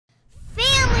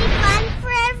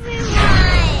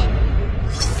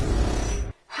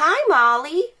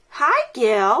Molly. Hi,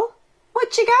 Gil.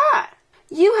 What you got?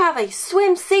 You have a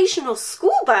swim-sational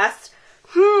school bus?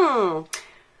 I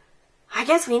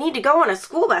guess we need to go on a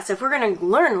school bus if we're going to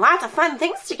learn lots of fun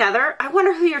things together. I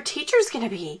wonder who your teacher's going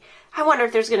to be. I wonder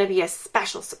if there's going to be a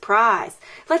special surprise.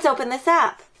 Let's open this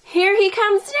up. Here he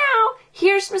comes now.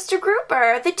 Here's Mr.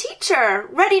 Grouper, the teacher,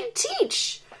 ready to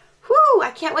teach. Whew,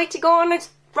 I can't wait to go on a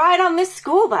ride on this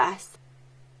school bus.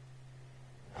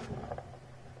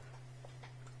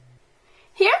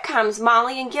 Here comes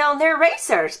Molly and Gil and their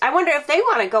racers. I wonder if they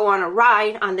want to go on a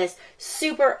ride on this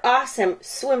super awesome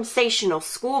swim-sational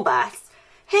school bus.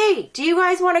 Hey, do you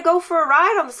guys want to go for a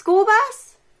ride on the school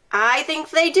bus? I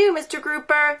think they do, Mr.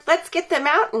 Grouper. Let's get them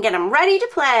out and get them ready to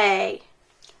play.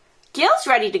 Gil's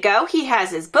ready to go. He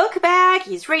has his book bag.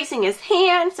 He's raising his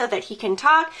hand so that he can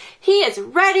talk. He is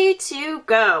ready to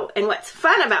go. And what's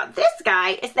fun about this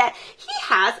guy is that he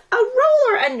has a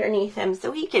roller underneath him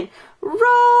so he can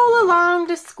roll along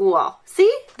to school.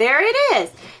 See? There it is.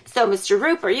 So, Mr.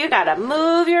 Grouper, you got to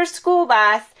move your school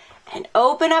bus and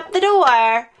open up the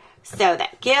door so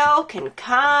that Gil can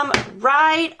come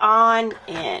right on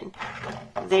in.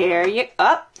 There you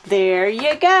go.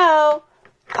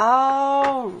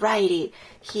 Alrighty,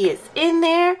 he is in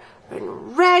there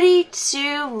and ready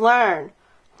to learn.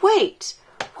 Wait,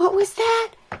 what was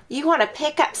that? You want to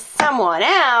pick up someone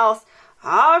else?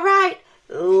 Alright,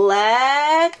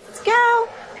 let's go.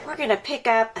 We're going to pick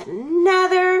up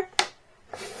another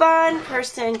fun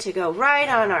person to go ride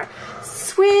on our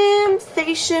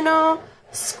swim-sational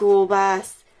school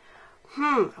bus.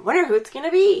 I wonder who it's going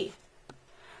to be.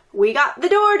 We got the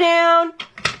door down.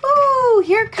 Ooh,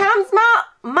 here comes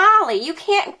Molly. You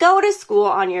can't go to school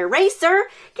on your racer.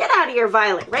 Get out of your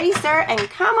violet racer and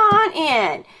come on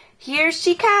in. Here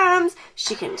she comes.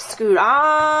 She can scoot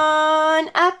on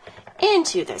up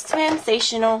into the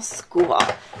swim-sational school.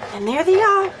 And there they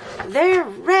are. They're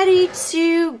ready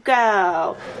to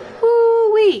go.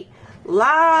 Woo-wee.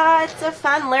 Lots of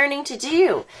fun learning to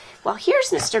do. Well, here's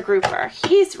Mr. Grouper.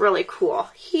 He's really cool.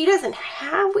 He doesn't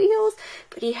have wheels,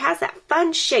 but he has that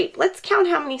fun shape. Let's count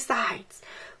how many sides.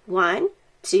 1,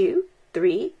 2,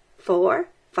 3, 4,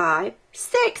 5,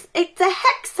 6. It's a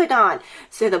hexagon.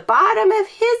 So the bottom of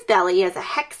his belly is a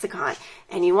hexagon.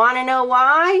 And you want to know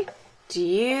why? Do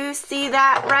you see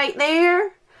that right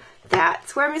there?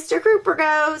 That's where Mr. Grouper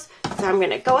goes. So I'm going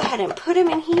to go ahead and put him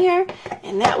in here,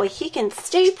 and that way he can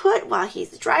stay put while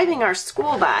he's driving our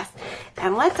school bus.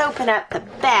 And let's open up the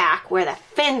back where the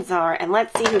fins are, and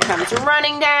let's see who comes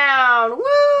running down.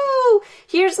 Woo!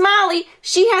 Here's Molly.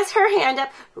 She has her hand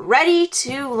up, ready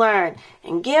to learn.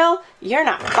 And Gil, you're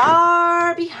not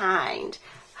far behind.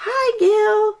 Hi,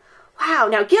 Gil. Wow,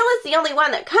 now Gil is the only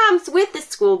one that comes with the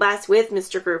school bus with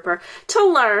Mr. Grouper to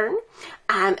learn,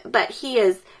 but he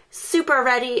is super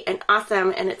ready and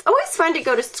awesome, and it's always fun to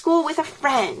go to school with a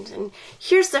friend. And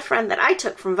here's the friend that I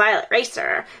took from Violet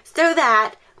Racer so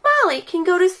that Molly can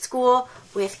go to school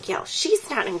with Gil. She's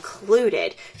not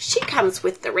included. She comes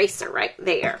with the racer right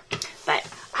there. But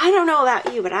I don't know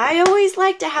about you, but I always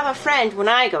like to have a friend when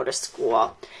I go to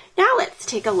school. Now let's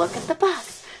take a look at the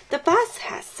bus. The bus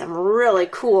has some really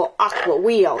cool aqua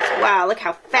wheels. Wow, look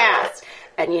how fast.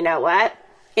 And you know what?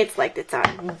 It's like it's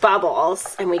on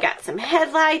bubbles, and we got some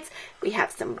headlights. We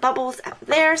have some bubbles up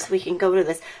there so we can go to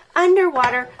this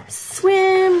underwater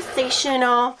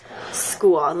swim-sational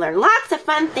school and learn lots of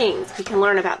fun things. We can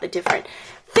learn about the different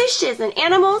fishes and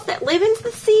animals that live in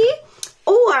the sea,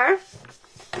 or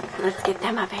let's get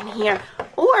them up in here,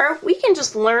 or we can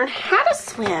just learn how to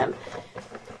swim.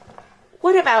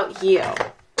 What about you?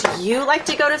 Do you like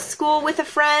to go to school with a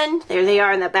friend? There they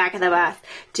are in the back of the bus.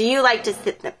 Do you like to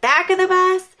sit in the back of the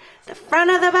bus? The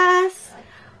front of the bus?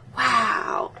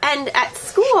 Wow. And at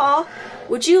school,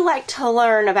 would you like to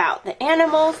learn about the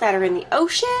animals that are in the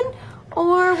ocean?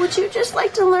 Or would you just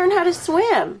like to learn how to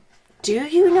swim? Do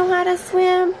you know how to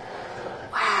swim?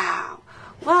 Wow.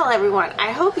 Well, everyone,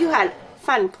 I hope you had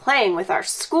fun playing with our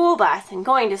school bus and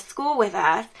going to school with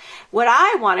us. What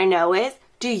I want to know is,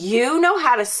 do you know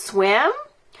how to swim?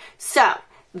 So,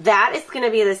 that is going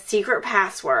to be the secret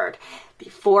password.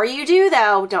 Before you do,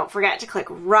 though, don't forget to click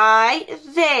right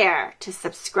there to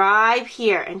subscribe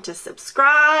here. And to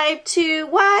subscribe to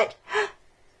what?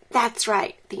 That's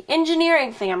right, the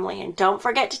Engineering Family. And don't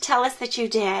forget to tell us that you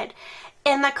did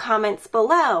in the comments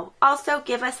below. Also,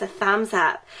 give us a thumbs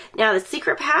up. Now, the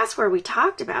secret password we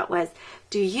talked about was,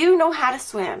 do you know how to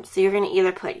swim? So you're going to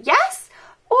either put yes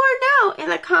or no in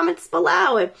the comments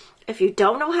below. And if you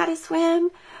don't know how to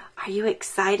swim, are you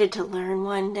excited to learn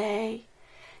one day?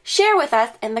 Share with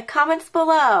us in the comments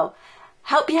below.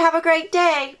 Hope you have a great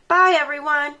day. Bye,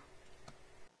 everyone.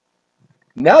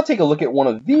 Now take a look at one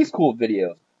of these cool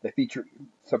videos that feature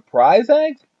surprise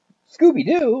eggs,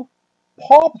 Scooby-Doo,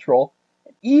 Paw Patrol,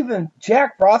 and even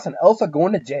Jack Frost and Elsa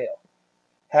going to jail.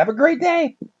 Have a great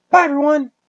day. Bye, everyone.